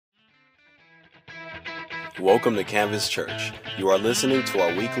Welcome to Canvas Church. You are listening to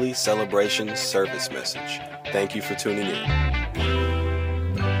our weekly celebration service message. Thank you for tuning in.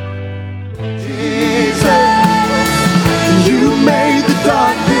 Jesus, you made the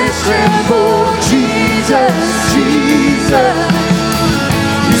darkness tremble. Jesus, Jesus,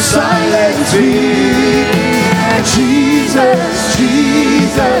 you silenced me. Jesus,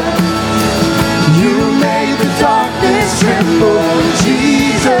 Jesus, you made the darkness tremble.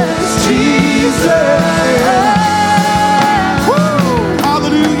 Jesus, Jesus.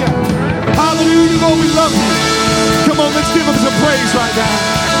 Hallelujah. Hallelujah. Lord, we love you. Come on, let's give him some praise right now.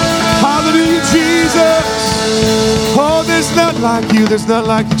 Hallelujah, Jesus. Oh, there's none like you. There's none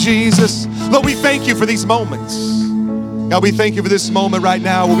like Jesus. Lord, we thank you for these moments. God, we thank you for this moment right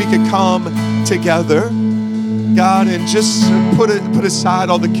now where we can come together, God, and just put aside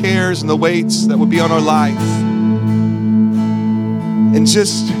all the cares and the weights that would be on our life. And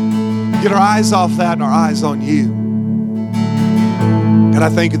just get our eyes off that and our eyes on you. And I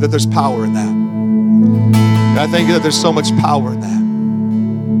thank you that there's power in that. And I thank you that there's so much power in that.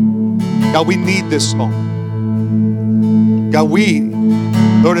 God, we need this moment. God,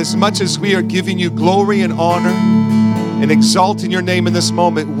 Lord, as much as we are giving you glory and honor and exalting your name in this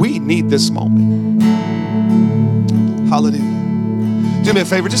moment, we need this moment. Hallelujah. Do me a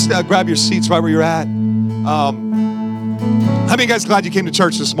favor, just grab your seats right where you're at. How many of you guys glad you came to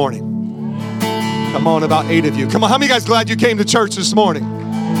church this morning? Come on, about 8 of you. Come on, how many of you guys glad you came to church this morning?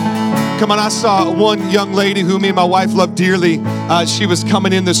 Come on, I saw one young lady who me and my wife love dearly. She was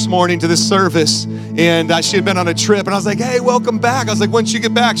coming in this morning to this service, and she had been on a trip, and I was like, hey, welcome back. I was like, when'd you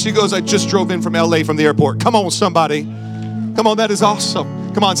get back? She goes, I just drove in from LA from the airport. Come on, somebody. Come on, that is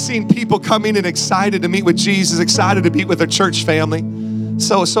awesome. Come on, seeing people coming and excited to meet with Jesus, excited to be with their church family.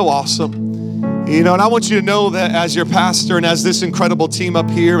 So awesome. You know, and I want you to know that as your pastor and as this incredible team up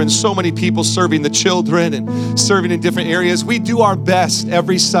here and so many people serving the children and serving in different areas, we do our best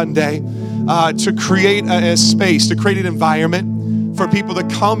every Sunday to create a space, to create an environment for people to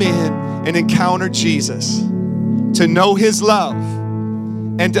come in and encounter Jesus, to know his love,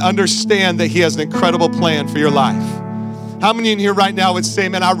 and to understand that he has an incredible plan for your life. How many in here right now would say,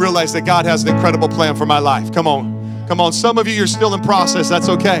 man, I realize that God has an incredible plan for my life? Come on. Come on. Some of you, you're still in process. That's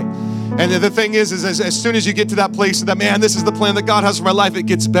okay. And the thing is as soon as you get to that place that, man, this is the plan that God has for my life, it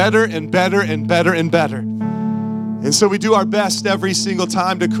gets better and better and better and better. And so we do our best every single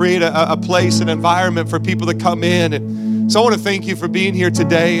time to create a place, an environment for people to come in. And so I want to thank you for being here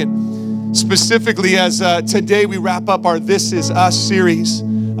today. And specifically as today we wrap up our This Is Us series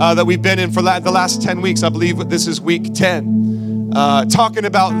that we've been in for the last 10 weeks. I believe this is week 10, talking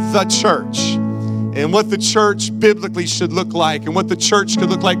about the church. And what the church biblically should look like and what the church could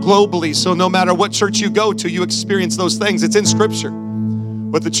look like globally. So no matter what church you go to, you experience those things. It's in Scripture,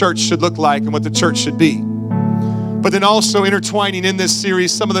 what the church should look like and what the church should be. But then also intertwining in this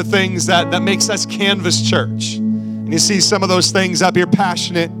series some of the things that makes us Canvas Church. And you see some of those things up here: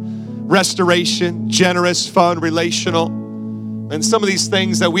 passionate, restoration, generous, fun, relational. And some of these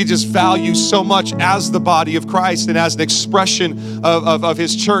things that we just value so much as the body of Christ and as an expression of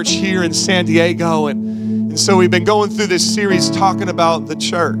his church here in San Diego. And so we've been going through this series talking about the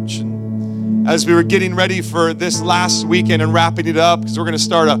church. And as we were getting ready for this last weekend and wrapping it up, because we're going to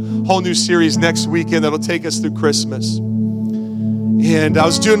start a whole new series next weekend that'll take us through Christmas. And I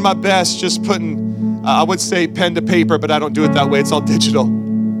was doing my best just putting, I would say pen to paper, but I don't do it that way. It's all digital.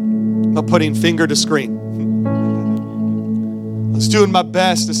 But putting finger to screen. I was doing my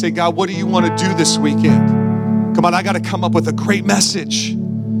best to say, God, what do you want to do this weekend? Come on, I got to come up with a great message.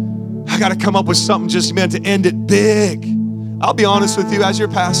 I got to come up with something just, man, to end it big. I'll be honest with you, as your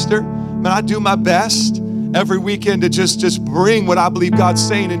pastor, man, I do my best every weekend to just bring what I believe God's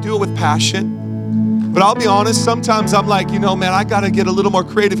saying and do it with passion. But I'll be honest, sometimes I'm like, man, I got to get a little more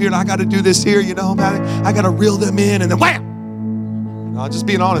creative here and I got to do this here, man, I got to reel them in and then wham! I'm just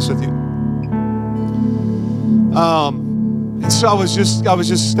being honest with you. And so I was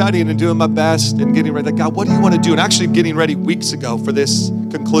just studying and doing my best and getting ready. Like, God, what do you want to do? And actually getting ready weeks ago for this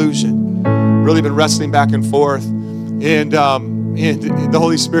conclusion. Really been wrestling back and forth. And the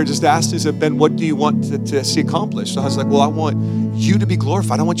Holy Spirit just asked me, said, Ben, what do you want to see accomplished? So I was like, well, I want you to be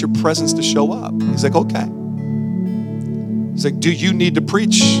glorified. I want your presence to show up. He's like, okay. He's like, do you need to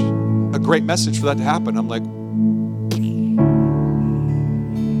preach a great message for that to happen? I'm like,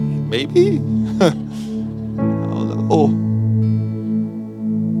 maybe. Oh.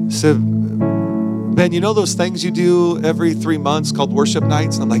 So, Ben, you know those things you do every 3 months called worship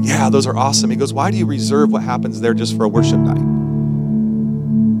nights? And I'm like, yeah, those are awesome. He goes, why do you reserve what happens there just for a worship night?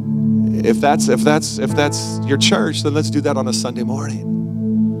 If that's your church, then let's do that on a Sunday morning.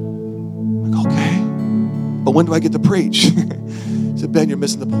 I'm like, okay. but when do I get to preach? I said, Ben, you're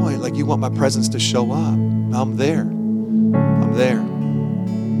missing the point. Like, you want my presence to show up. I'm there. I'm there.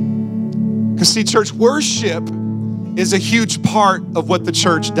 Because see, church, worship is a huge part of what the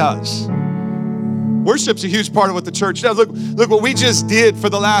church does. Worship's a huge part of what the church does. Look what we just did for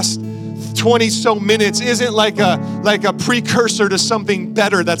the last 20 so minutes isn't like a precursor to something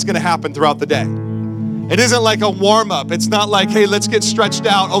better that's going to happen throughout the day. It isn't like a warm-up. It's not like, hey, let's get stretched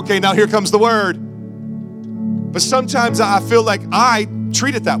out. Okay, now here comes the word. But sometimes I feel like I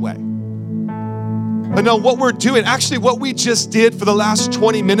treat it that way. But no, what we're doing, actually what we just did for the last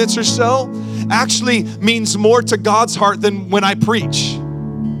 20 minutes or so, actually means more to God's heart than when I preach.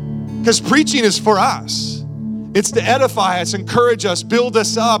 Because preaching is for us. It's to edify us, encourage us, build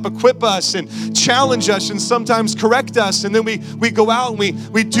us up, equip us, and challenge us, and sometimes correct us. And then we go out and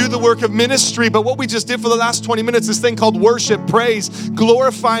we do the work of ministry. But what we just did for the last 20 minutes, this thing called worship, praise,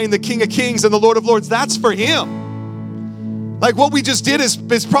 glorifying the King of Kings and the Lord of Lords, that's for Him. Like what we just did is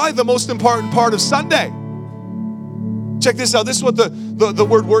probably the most important part of Sunday. Check this out. This is what the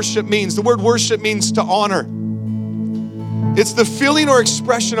word worship means. The word worship means to honor. It's the feeling or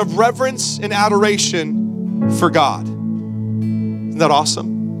expression of reverence and adoration for God. Isn't that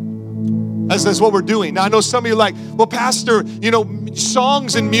awesome? That's what we're doing. Now, I know some of you are like, well, Pastor,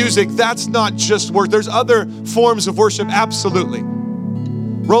 songs and music, that's not just worship. There's other forms of worship, absolutely.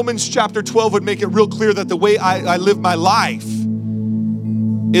 Romans chapter 12 would make it real clear that the way I live my life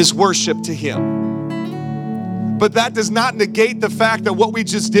is worship to Him. But that does not negate the fact that what we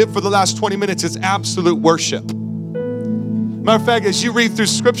just did for the last 20 minutes is absolute worship. Matter of fact, as you read through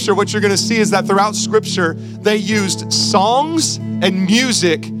Scripture, what you're going to see is that throughout Scripture, they used songs and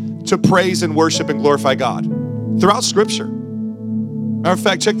music to praise and worship and glorify God. Throughout Scripture. Matter of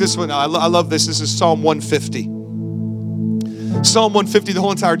fact, check this one out. I love this. This is Psalm 150. Psalm 150, the whole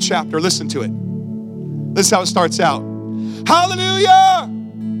entire chapter. Listen to it. This is how it starts out. Hallelujah!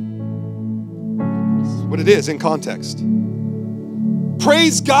 This is what it is in context.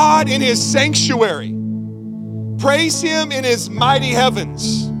 Praise God in His sanctuary. Praise Him in His mighty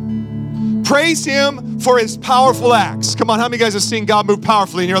heavens. Praise Him for His powerful acts. Come on, how many of you guys have seen God move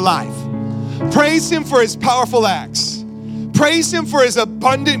powerfully in your life? Praise Him for His powerful acts. Praise Him for His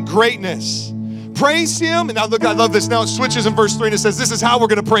abundant greatness. Praise Him, and now look, I love this. Now it switches in verse 3 and it says, this is how we're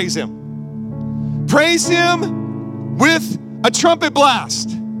going to praise Him. Praise Him with a trumpet blast.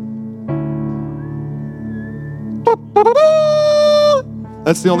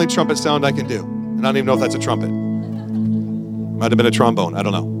 That's the only trumpet sound I can do. And I don't even know if that's a trumpet. Might have been a trombone. I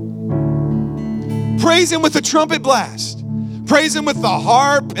don't know. Praise Him with a trumpet blast. Praise Him with the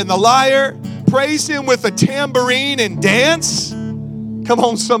harp and the lyre. Praise Him with a tambourine and dance. Come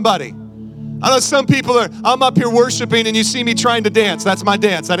on, somebody. I know some people I'm up here worshiping and you see me trying to dance. That's my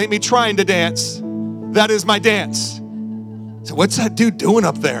dance. That ain't me trying to dance. That is my dance. So what's that dude doing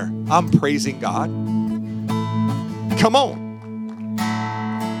up there? I'm praising God. Come on.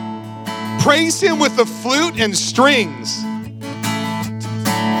 Praise Him with the flute and strings.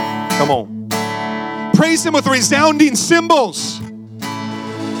 Come on. Praise Him with resounding cymbals.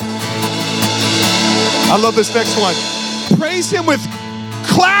 I love this next one. Praise Him with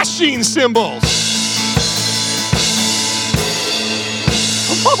clashing cymbals.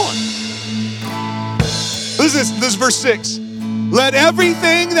 Come on. This is verse 6. Let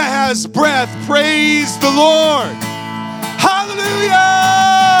everything that has breath praise the Lord. Hallelujah.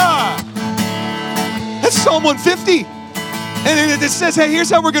 That's Psalm 150. And it says, hey, here's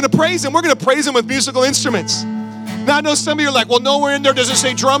how we're going to praise Him. We're going to praise Him with musical instruments. Now, I know some of you are like, well, nowhere in there does it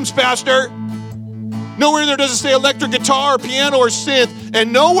say drums, Pastor. Nowhere in there does it say electric guitar or piano or synth.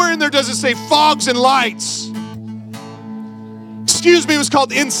 And nowhere in there does it say fogs and lights. Excuse me, it was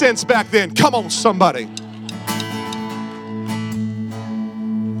called incense back then. Come on, somebody.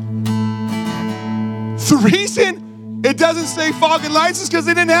 The reason it doesn't say fog and lights is because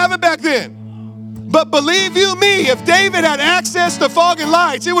they didn't have it back then. But believe you me, if David had access to fog and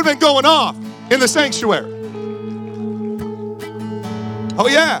lights, it would have been going off in the sanctuary. Oh,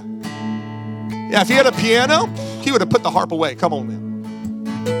 yeah. Yeah, if he had a piano, he would have put the harp away. Come on, man.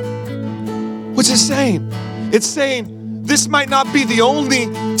 What's it saying? It's saying this might not be the only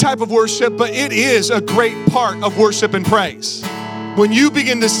type of worship, but it is a great part of worship and praise. When you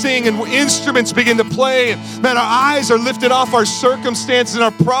begin to sing and instruments begin to play, man, our eyes are lifted off our circumstances and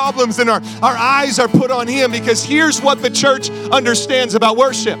our problems, and our eyes are put on Him, because here's what the church understands about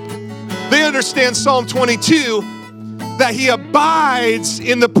worship. They understand Psalm 22, that He abides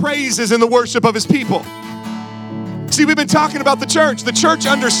in the praises and the worship of His people. See, we've been talking about the church. The church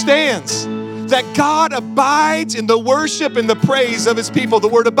understands that God abides in the worship and the praise of his people. The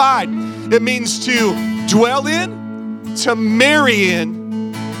word abide, it means to dwell in, to marry in.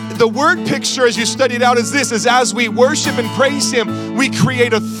 The word picture, as you study it out, is this, is as we worship and praise him, we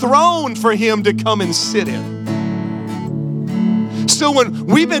create a throne for him to come and sit in. So when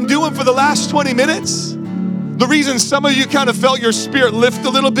we've been doing for the last 20 minutes, the reason some of you kind of felt your spirit lift a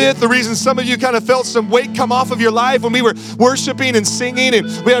little bit, the reason some of you kind of felt some weight come off of your life when we were worshiping and singing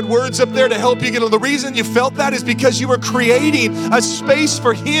and we had words up there to help you get on, the reason you felt that is because you were creating a space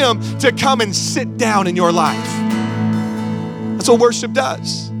for him to come and sit down in your life. That's what worship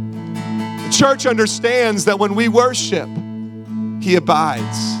does. The church understands that when we worship, he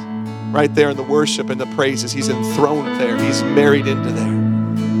abides right there in the worship and the praises. He's enthroned there. He's married into there.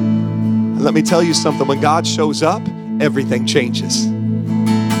 And let me tell you something. When God shows up, everything changes.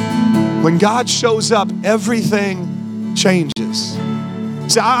 When God shows up, everything changes.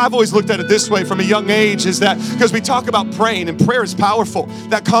 See, I've always looked at it this way from a young age, is that because we talk about praying, and prayer is powerful,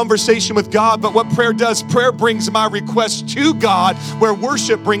 that conversation with God, but what prayer does, prayer brings my request to God, where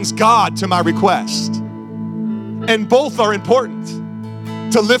worship brings God to my request. And both are important.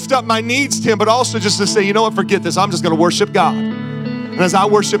 To lift up my needs to him, but also just to say, you know what, forget this, I'm just gonna worship God. And as I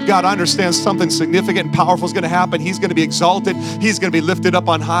worship God, I understand something significant and powerful is gonna happen. He's gonna be exalted, he's gonna be lifted up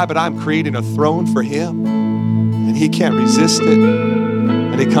on high, but I'm creating a throne for him. And he can't resist it.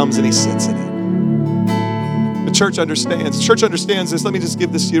 And he comes and he sits in it. The church understands. The church understands this. Let me just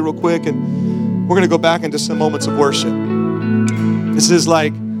give this to you real quick, and we're gonna go back into some moments of worship. This is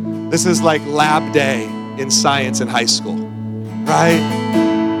like lab day in science in high school, right?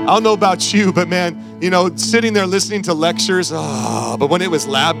 I don't know about you, but man, you know, sitting there listening to lectures, but when it was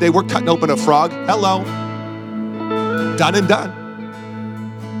lab day, we're cutting open a frog. Hello. Done and done.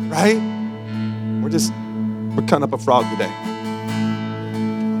 Right? We're cutting up a frog today.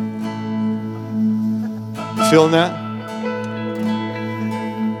 You feeling that?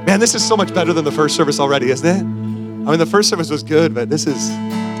 Man, this is so much better than the first service already, isn't it? I mean, the first service was good, but this is,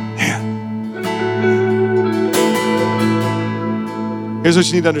 man. Here's what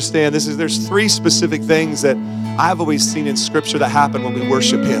you need to understand. There's three specific things that I've always seen in Scripture that happen when we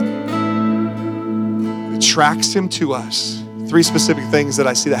worship him. It attracts him to us. Three specific things that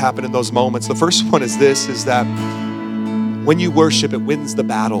I see that happen in those moments. The first one is this, is that when you worship, it wins the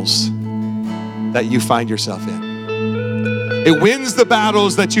battles that you find yourself in. It wins the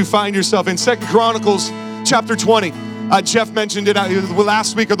battles that you find yourself in. 2 Chronicles chapter 20. Jeff mentioned it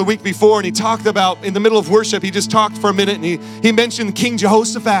last week or the week before, and he talked about, in the middle of worship, he just talked for a minute, and he mentioned King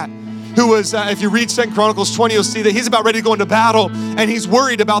Jehoshaphat, who was, if you read 2 Chronicles 20, you'll see that he's about ready to go into battle, and he's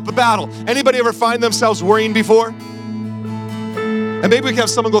worried about the battle. Anybody ever find themselves worrying before? And maybe we can have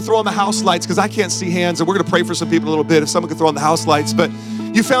someone go throw on the house lights, because I can't see hands, and we're going to pray for some people a little bit if someone could throw on the house lights. But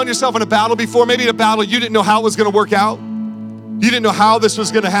you found yourself in a battle before, maybe in a battle you didn't know how it was going to work out. You didn't know how this was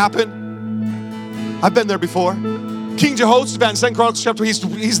going to happen. I've been there before. King Jehoshaphat in 2 Chronicles chapter,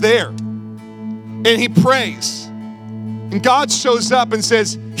 he's there. And he prays. And God shows up and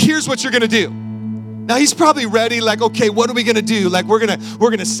says, here's what you're gonna do. Now he's probably ready, like, okay, what are we gonna do? Like we're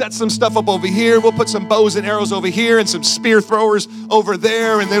gonna set some stuff up over here. We'll put some bows and arrows over here and some spear throwers over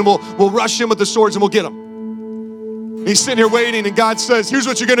there, and then we'll rush him with the swords and we'll get him. And he's sitting here waiting, and God says, here's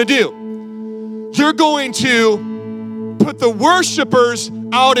what you're gonna do. You're going to put the worshipers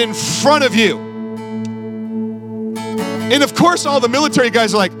out in front of you. And of course, all the military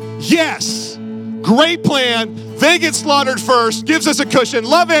guys are like, yes, great plan. They get slaughtered first, gives us a cushion.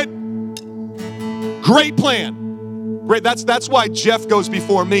 Love it. Great plan. Great. That's why Jeff goes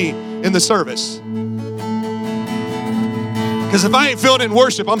before me in the service. Because if I ain't feeling it in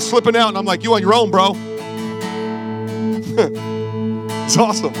worship, I'm slipping out and I'm like, you on your own, bro. It's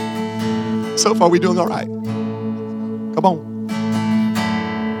awesome. So far, we're doing all right. Come on.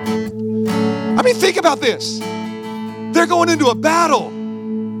 I mean, think about this. They're going into a battle.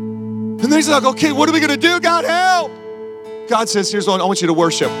 And they're like, okay, what are we going to do? God, help. God says, here's what I want you to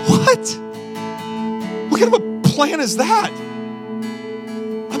worship. What? What kind of a plan is that?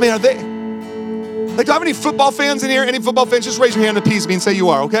 I mean, are they? Like, do I have any football fans in here? Any football fans? Just raise your hand and appease me and say you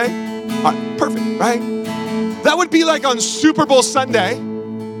are, okay? All right, perfect, right? That would be like on Super Bowl Sunday.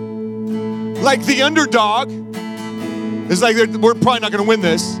 Like the underdog is like, we're probably not going to win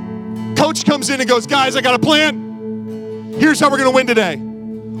this. Coach comes in and goes, guys, I got a plan. Here's how we're going to win today.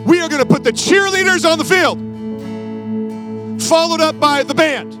 We are going to put the cheerleaders on the field, followed up by the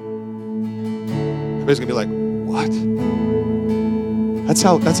band. Everybody's going to be like, what? That's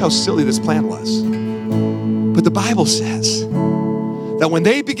how silly this plan was. But the Bible says that when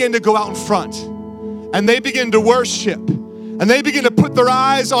they begin to go out in front and they begin to worship and they begin to put their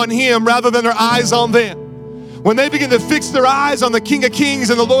eyes on him rather than their eyes on them, when they begin to fix their eyes on the King of Kings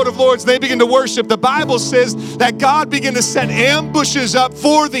and the Lord of Lords, they begin to worship. The Bible says that God began to set ambushes up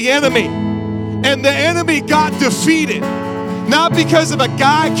for the enemy, and the enemy got defeated. Not because of a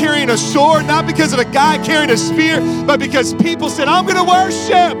guy carrying a sword, not because of a guy carrying a spear, but because people said, I'm going to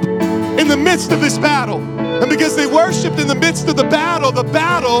worship in the midst of this battle. And because they worshiped in the midst of the battle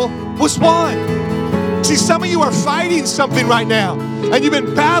was won. See, some of you are fighting something right now, and you've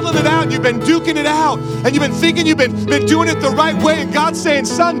been battling it out, you've been duking it out, and you've been thinking you've been doing it the right way, and God's saying,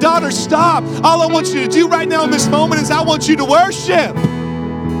 son, daughter, stop. All I want you to do right now in this moment is I want you to worship.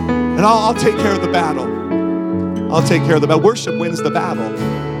 And I'll take care of the battle. I'll take care of the battle. Worship wins the battle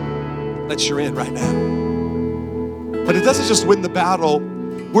that you're in right now. But it doesn't just win the battle.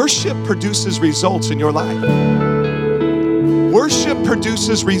 Worship produces results in your life. Worship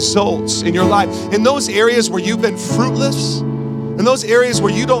produces results in your life. In those areas where you've been fruitless, in those areas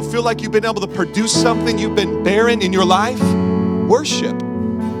where you don't feel like you've been able to produce something, you've been barren in your life, worship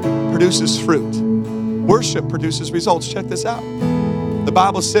produces fruit. Worship produces results. Check this out. The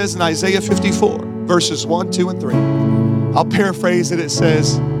Bible says in Isaiah 54, verses 1, 2, and 3. I'll paraphrase it. It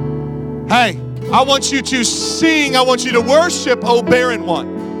says, hey, I want you to sing, I want you to worship, O barren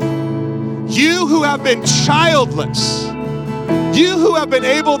one. You who have been childless, you who have been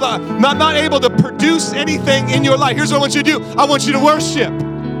not able to produce anything in your life. Here's what I want you to do. I want you to worship.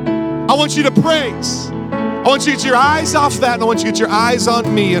 I want you to praise. I want you to get your eyes off that, and I want you to get your eyes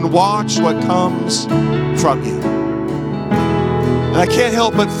on me and watch what comes from you. And I can't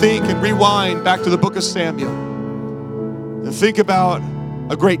help but think and rewind back to the book of Samuel and think about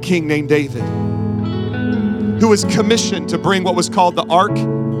a great king named David, who was commissioned to bring what was called the Ark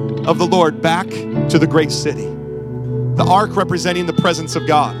of the Lord back to the great city. The Ark representing the presence of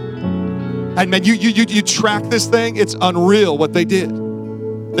God. And man, you track this thing, it's unreal what they did.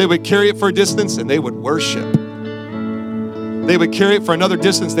 They would carry it for a distance and they would worship. They would carry it for another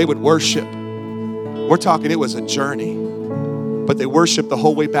distance, they would worship. We're talking, it was a journey. But they worship the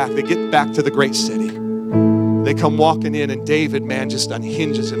whole way back. They get back to the great city. They come walking in, and David, man, just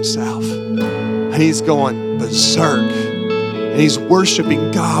unhinges himself. And he's going berserk. And he's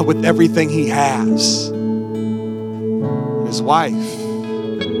worshiping God with everything he has. His wife,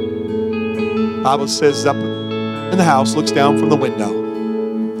 the Bible says, up in the house, looks down from the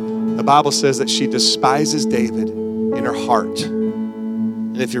window. The Bible says that she despises David in her heart.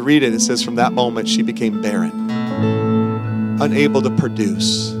 And if you read it, it says from that moment she became barren, unable to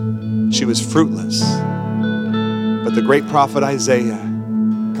produce. She was fruitless. But the great prophet Isaiah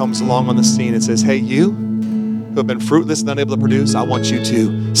comes along on the scene and says, hey, you who have been fruitless and unable to produce, I want you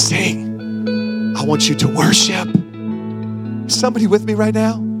to sing. I want you to worship. Is somebody with me right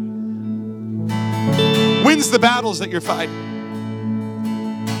now? Wins the battles that you're fighting.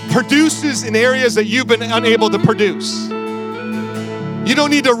 Produces in areas that you've been unable to produce. You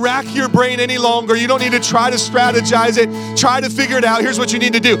don't need to rack your brain any longer. You don't need to try to strategize it, try to figure it out. Here's what you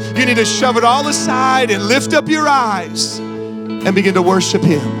need to do. You need to shove it all aside and lift up your eyes and begin to worship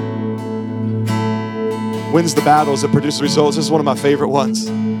him. Wins the battles that produce results. This is one of my favorite ones.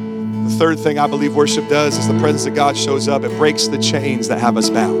 The third thing I believe worship does is the presence of God shows up. It breaks the chains that have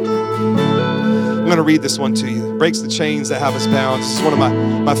us bound. I'm going to read this one to you. It breaks the chains that have us bound. This is one of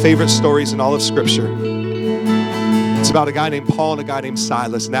my favorite stories in all of Scripture. It's about a guy named Paul and a guy named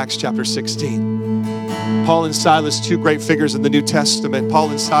Silas in Acts chapter 16. Paul and Silas, two great figures in the New Testament.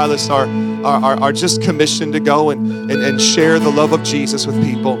 Paul and Silas are just commissioned to go and share the love of Jesus with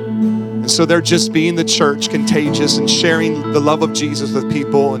people. And so they're just being the church, contagious and sharing the love of Jesus with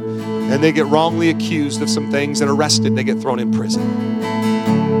people. And they get wrongly accused of some things and arrested, and they get thrown in prison.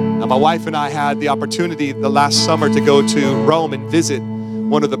 Now, my wife and I had the opportunity the last summer to go to Rome and visit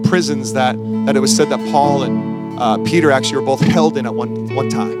one of the prisons that it was said that Paul and Peter actually were both held in at one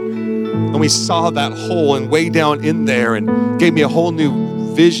time. And we saw that hole and way down in there, and gave me a whole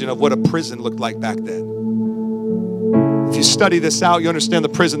new vision of what a prison looked like back then. If you study this out, you understand the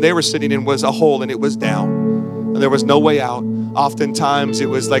prison they were sitting in was a hole, and it was down. And there was no way out. Oftentimes it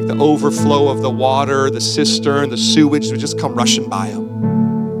was like the overflow of the water, the cistern, the sewage would just come rushing by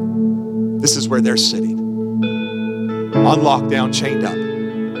them. This is where they're sitting, on lockdown, chained up.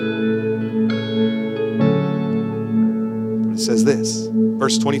 It says this,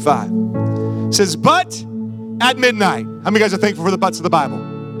 verse 25. It says, but at midnight. How many guys are thankful for the buts of the Bible?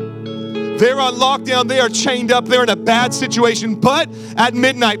 They're on lockdown. They are chained up. They're in a bad situation. But at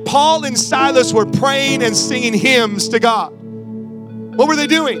midnight, Paul and Silas were praying and singing hymns to God. What were they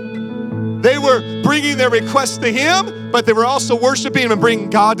doing? They were bringing their requests to him, but they were also worshiping him and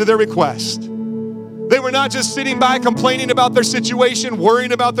bringing God to their request. They were not just sitting by complaining about their situation,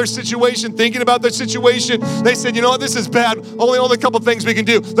 worrying about their situation, thinking about their situation. They said, you know what, this is bad. Only a couple things we can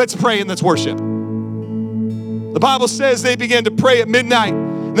do. Let's pray and let's worship. The Bible says they began to pray at midnight.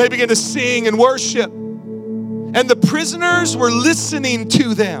 They began to sing and worship. And the prisoners were listening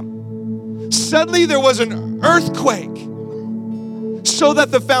to them. Suddenly there was an earthquake, so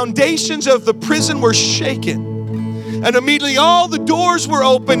that the foundations of the prison were shaken. And immediately all the doors were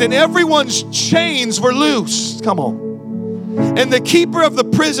opened and everyone's chains were loosed. Come on. And the keeper of the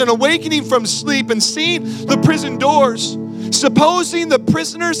prison, awakening from sleep and seeing the prison doors, supposing the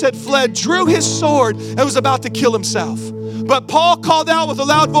prisoners had fled, drew his sword and was about to kill himself. But Paul called out with a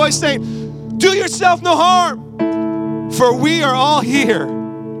loud voice saying, do yourself no harm, for we are all here.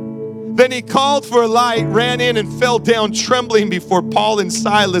 Then he called for a light, ran in and fell down trembling before Paul and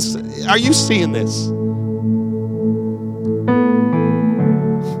Silas. Are you seeing this?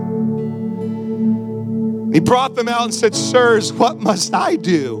 He brought them out and said, sirs, what must I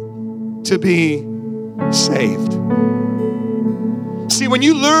do to be saved? See, when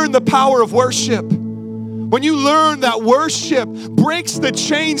you learn the power of worship, when you learn that worship breaks the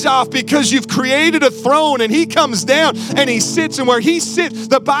chains off because you've created a throne and he comes down and he sits, and where he sits,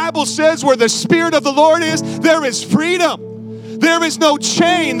 the Bible says where the Spirit of the Lord is, there is freedom. There is no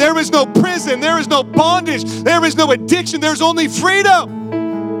chain, there is no prison, there is no bondage, there is no addiction, there's only freedom.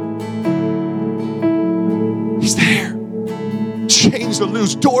 He's there. Chains are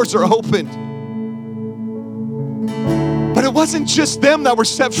loose, doors are opened. But it wasn't just them that were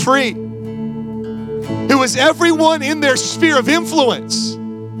set free. It was everyone in their sphere of influence.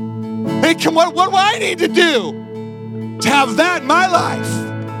 Hey, come on, what do I need to do to have that in my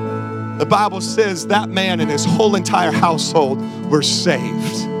life? The Bible says that man and his whole entire household were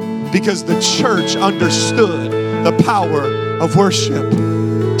saved because the church understood the power of worship.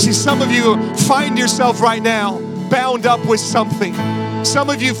 See, some of you find yourself right now bound up with something.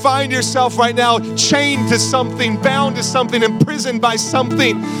 Some of you find yourself right now chained to something, bound to something, imprisoned by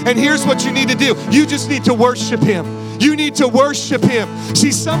something. And here's what you need to do. You just need to worship him. You need to worship him.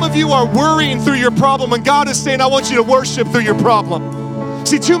 See, some of you are worrying through your problem, and God is saying, I want you to worship through your problem.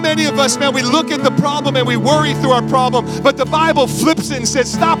 See, too many of us, man, we look at the problem and we worry through our problem, but the Bible flips it and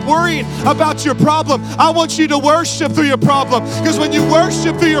says, stop worrying about your problem. I want you to worship through your problem, because when you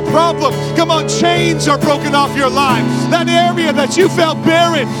worship through your problem, come on, chains are broken off your life. That area that you felt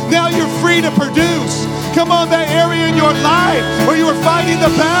barren, now you're free to produce. Come on, that area in your life where you were fighting the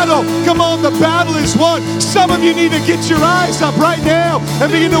battle, come on, the battle is won. Some of you need to get your eyes up right now and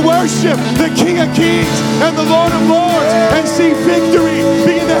begin to worship the King of Kings and the Lord of Lords and see victory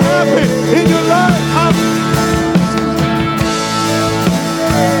begin to happen in your life.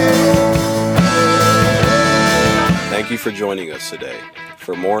 Thank you for joining us today.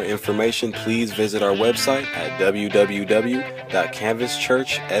 For more information, please visit our website at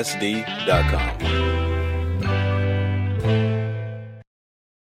www.canvaschurchsd.com.